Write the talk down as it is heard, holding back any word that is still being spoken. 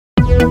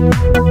Hey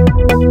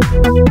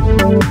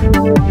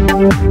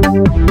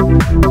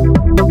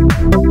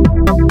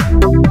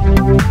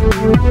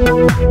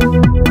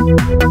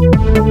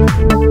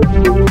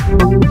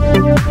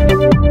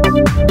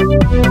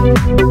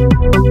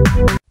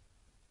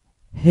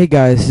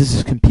guys, this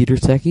is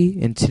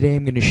ComputerTekkie, and today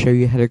I'm going to show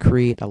you how to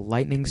create a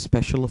lightning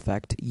special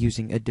effect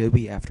using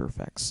Adobe After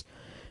Effects.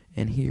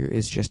 And here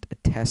is just a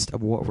test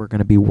of what we're going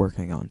to be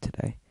working on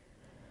today.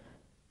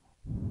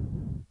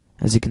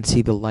 As you can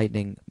see, the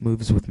lightning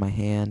moves with my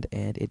hand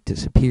and it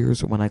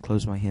disappears when I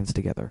close my hands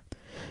together.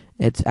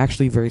 It's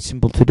actually very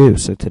simple to do,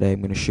 so today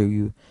I'm going to show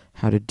you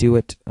how to do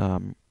it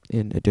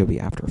in Adobe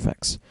After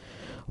Effects.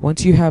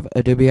 Once you have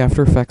Adobe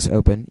After Effects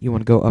open, you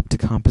want to go up to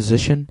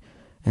Composition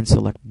and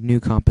select New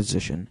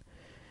Composition.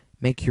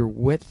 Make your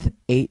width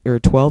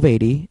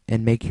 1280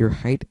 and make your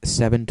height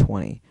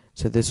 720.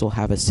 So this will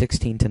have a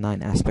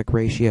 16:9 aspect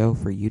ratio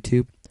for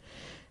YouTube.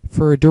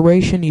 For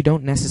duration, you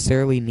don't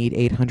necessarily need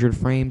 800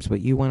 frames,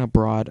 but you want a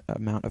broad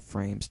amount of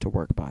frames to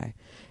work by.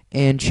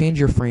 And change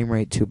your frame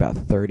rate to about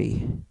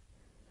 30.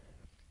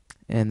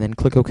 And then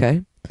click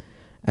OK.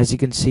 As you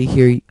can see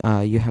here,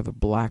 you have a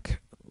black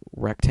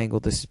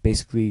rectangle. This is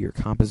basically your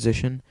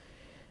composition.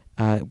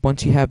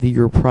 Once you have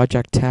your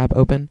project tab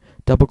open,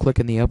 double click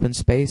in the open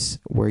space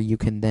where you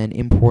can then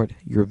import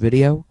your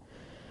video.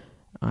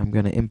 I'm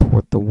going to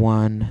import the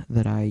one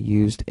that I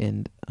used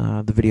in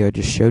the video I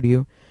just showed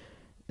you.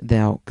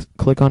 Now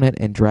click on it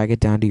and drag it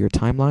down to your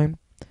timeline.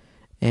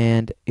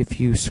 And if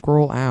you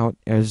scroll out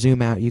or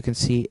zoom out, you can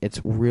see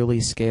it's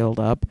really scaled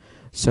up.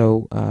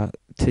 So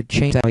to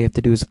change that, all you have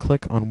to do is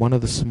click on one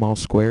of the small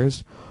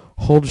squares,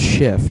 hold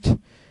Shift,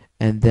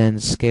 and then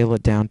scale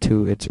it down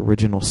to its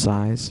original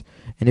size.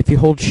 And if you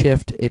hold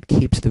Shift, it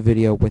keeps the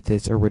video with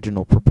its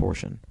original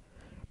proportion.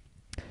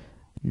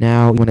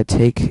 Now you want to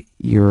take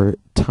your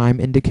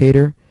time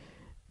indicator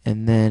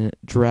and then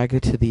drag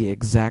it to the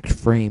exact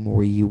frame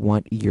where you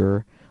want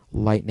your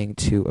lightning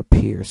to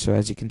appear. So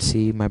as you can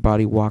see, my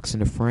body walks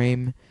into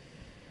frame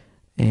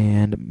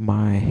and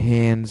my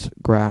hands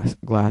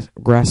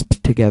grasp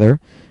together.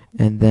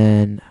 And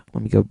then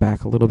let me go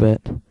back a little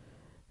bit.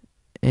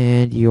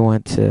 And you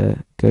want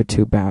to go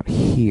to about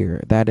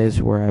here. That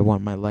is where I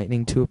want my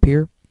lightning to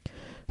appear.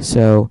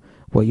 So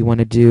what you want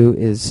to do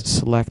is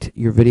select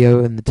your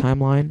video in the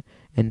timeline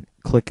and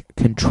click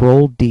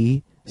Control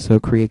D, so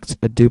it creates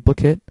a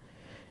duplicate.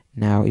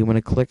 Now you want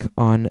to click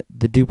on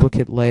the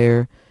duplicate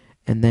layer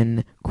and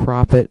then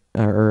crop it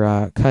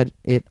or cut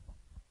it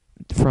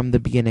from the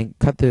beginning.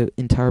 Cut the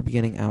entire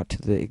beginning out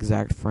to the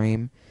exact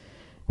frame.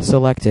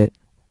 Select it,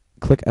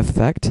 click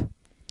Effect.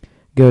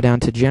 Go down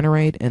to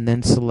Generate and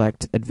then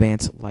select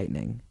Advanced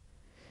Lightning.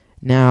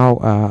 Now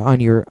on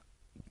your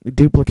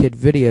duplicate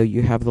video,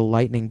 you have the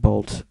lightning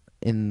bolt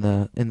in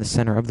the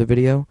center of the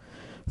video.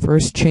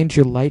 First, change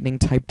your lightning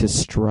type to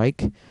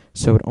strike,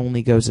 so it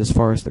only goes as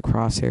far as the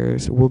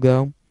crosshairs will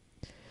go.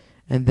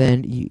 And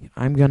then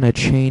I'm going to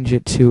change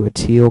it to a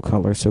teal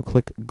color, so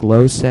click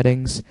Glow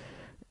Settings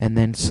and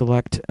then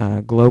select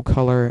Glow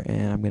Color,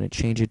 and I'm going to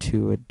change it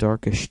to a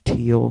darkish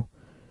teal.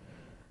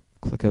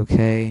 Click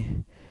OK.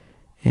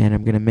 And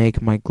I'm going to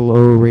make my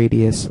glow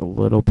radius a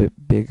little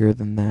bit bigger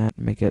than that,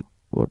 make it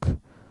look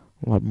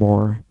a lot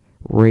more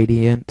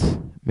radiant.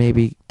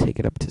 Maybe take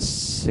it up to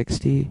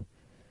 60.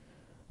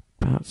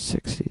 About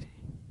 60.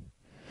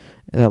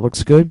 That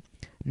looks good.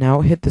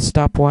 Now hit the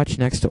stopwatch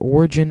next to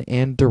origin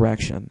and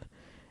direction.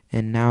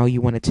 And now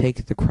you want to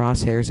take the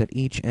crosshairs at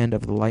each end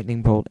of the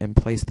lightning bolt and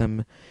place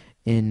them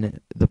in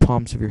the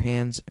palms of your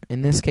hands.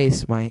 In this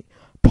case, my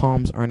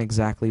palms aren't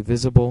exactly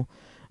visible,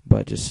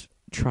 but just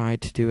try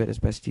to do it as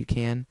best you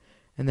can.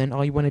 And then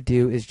all you want to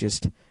do is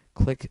just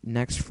click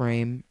next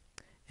frame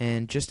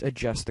and just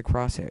adjust the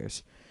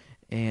crosshairs.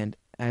 And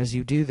as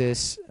you do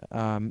this,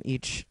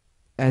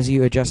 as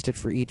you adjust it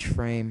for each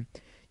frame,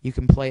 you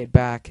can play it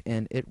back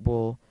and it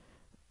will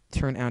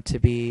turn out to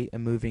be a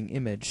moving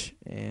image.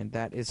 And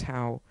that is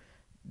how,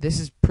 this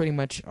is pretty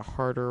much a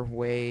harder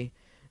way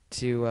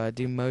to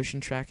do motion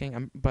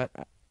tracking, but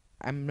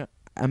I'm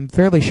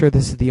fairly sure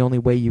this is the only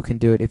way you can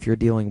do it if you're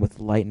dealing with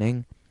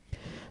lightning.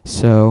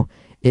 So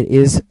it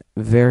is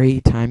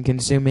very time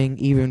consuming.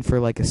 Even for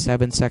like a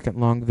 7-second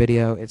long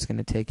video, it's going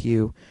to take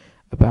you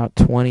about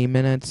 20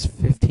 minutes,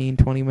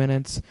 15-20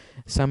 minutes.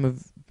 Some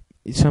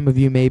of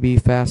you may be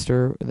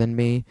faster than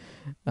me,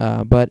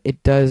 but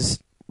it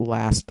does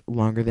last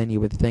longer than you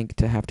would think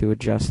to have to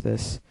adjust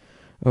this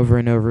over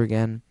and over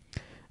again.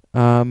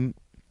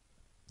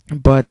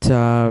 But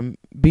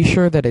be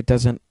sure that it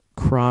doesn't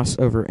cross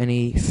over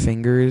any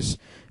fingers,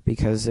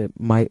 because it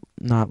might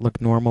not look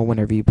normal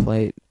whenever you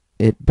play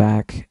it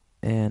back.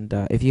 And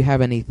if you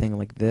have anything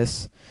like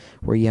this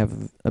where you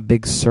have a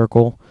big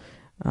circle,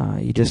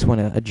 you just want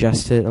to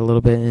adjust it a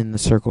little bit and the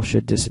circle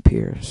should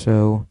disappear.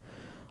 So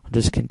I'll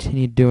just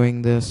continue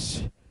doing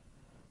this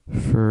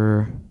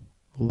for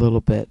a little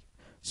bit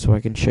so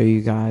I can show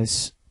you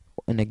guys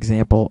an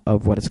example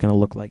of what it's going to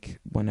look like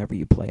whenever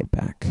you play it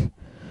back.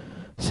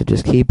 So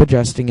just keep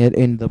adjusting it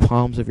in the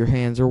palms of your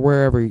hands or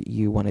wherever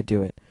you want to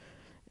do it.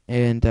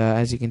 And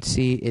as you can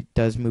see, it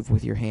does move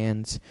with your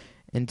hands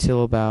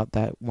until about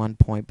that one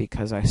point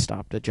because I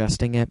stopped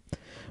adjusting it.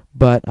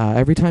 But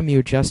every time you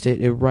adjust it,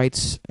 it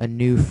writes a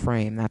new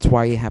frame. That's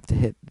why you have to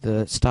hit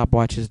the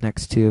stopwatches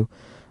next to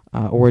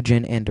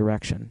origin and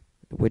direction,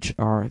 which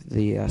are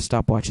the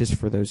stopwatches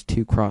for those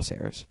two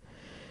crosshairs.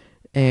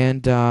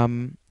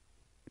 And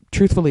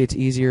truthfully, it's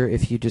easier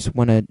if you just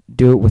want to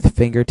do it with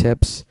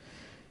fingertips.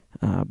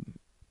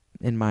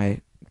 In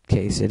my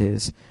case, it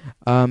is.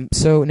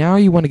 So now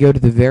you want to go to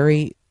the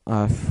very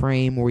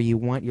frame where you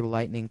want your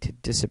lightning to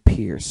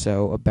disappear.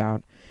 So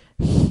about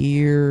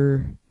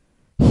here,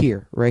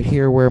 right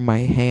here where my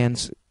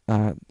hands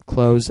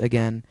close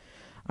again,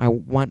 I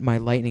want my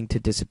lightning to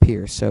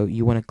disappear. So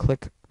you want to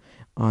click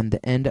on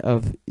the end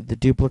of the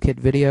duplicate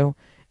video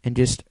and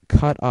just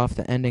cut off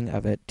the ending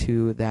of it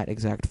to that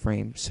exact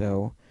frame.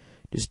 So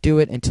just do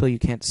it until you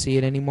can't see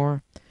it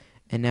anymore.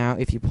 And now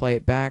if you play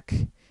it back,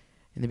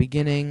 in the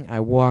beginning I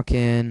walk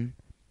in,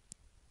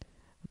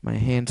 my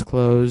hands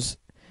close,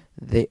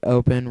 they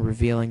open,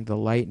 revealing the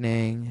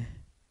lightning,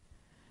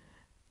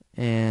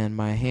 and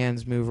my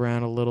hands move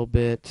around a little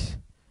bit,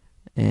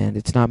 and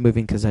it's not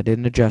moving because I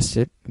didn't adjust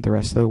it the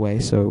rest of the way,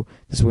 so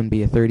this wouldn't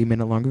be a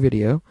 30-minute long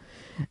video.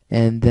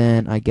 And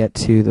then I get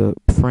to the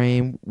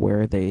frame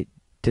where the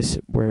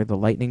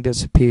lightning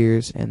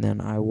disappears, and then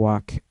I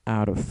walk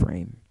out of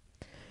frame.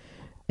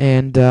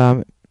 And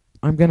I'm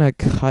gonna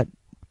cut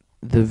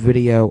the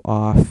video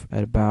off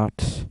at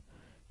about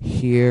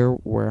here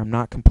where I'm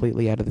not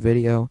completely out of the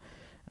video.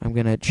 I'm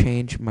gonna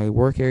change my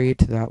work area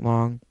to that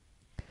long,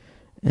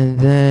 and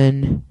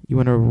then you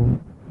want to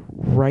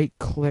right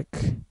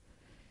click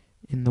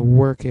in the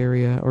work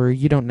area, or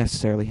you don't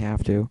necessarily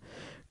have to.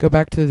 Go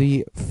back to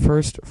the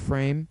first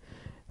frame,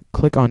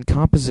 click on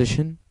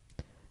composition,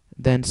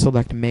 then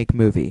select make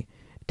movie.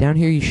 Down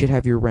here you should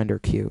have your render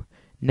queue.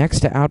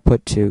 Next to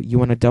output to, you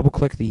want to double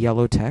click the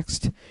yellow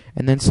text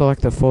and then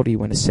select the folder you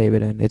want to save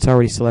it in. It's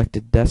already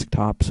selected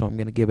desktop, so I'm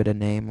going to give it a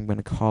name. I'm going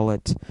to call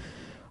it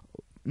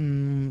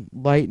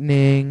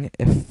lightning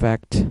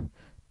effect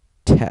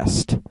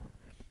test.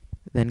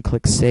 Then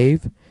click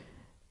save,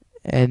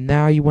 and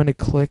now you want to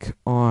click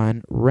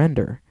on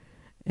render.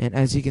 And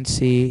as you can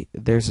see,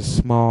 there's a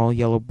small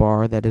yellow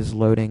bar that is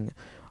loading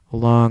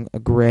along a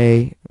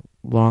gray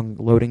long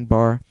loading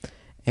bar.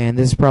 And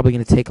this is probably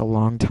going to take a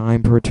long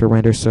time for it to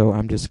render, so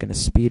I'm just going to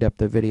speed up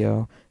the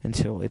video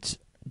until it's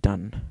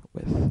done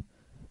with.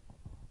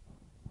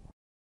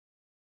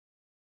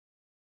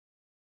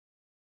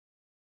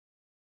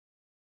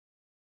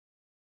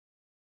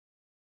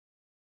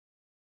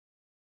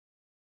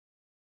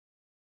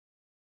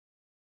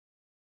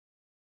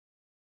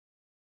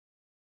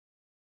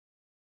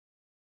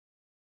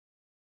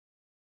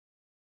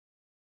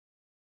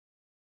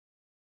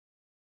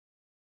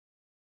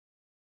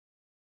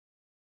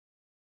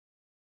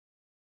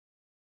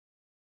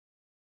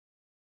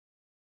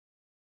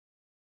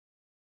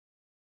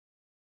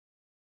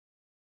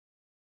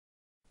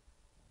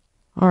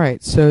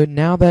 Alright, so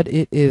now that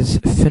it is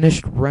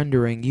finished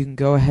rendering, you can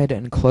go ahead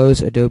and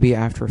close Adobe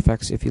After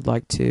Effects if you'd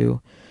like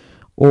to,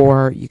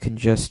 or you can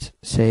just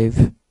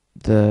save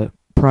the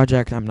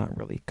project. I'm not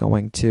really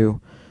going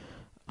to,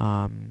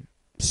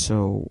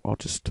 so I'll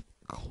just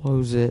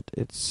close it.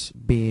 It's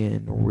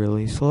being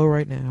really slow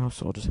right now,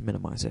 so I'll just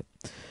minimize it.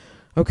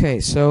 Okay,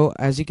 so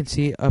as you can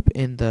see up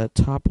in the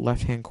top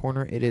left-hand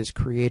corner, it has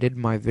created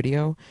my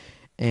video,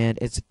 and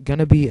it's going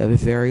to be a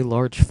very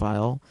large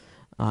file.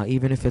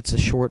 Even if it's a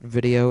short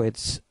video,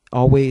 it's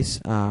always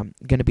going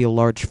to be a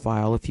large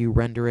file if you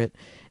render it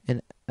in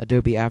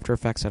Adobe After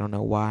Effects. I don't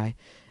know why.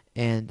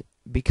 And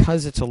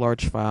because it's a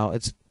large file,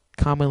 it's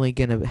commonly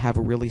going to have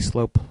a really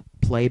slow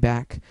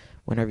playback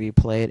whenever you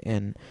play it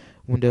in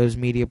Windows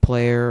Media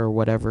Player or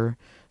whatever.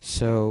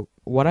 So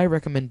what I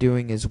recommend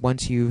doing is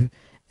once you've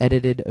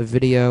edited a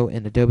video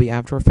in Adobe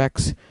After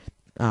Effects,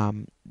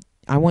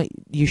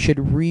 you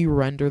should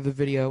re-render the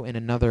video in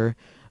another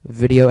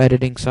video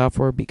editing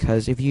software,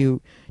 because if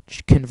you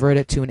convert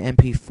it to an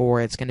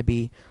MP4, it's going to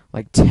be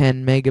like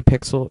 10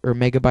 megapixel or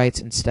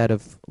megabytes instead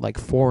of like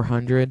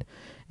 400,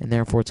 and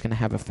therefore it's going to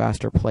have a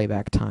faster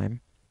playback time.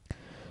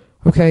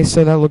 Okay,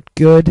 so that looked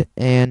good,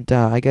 and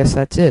I guess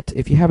that's it.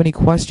 If you have any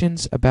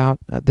questions about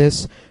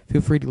this,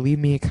 feel free to leave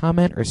me a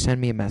comment or send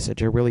me a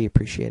message. I really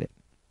appreciate it.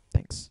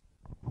 Thanks.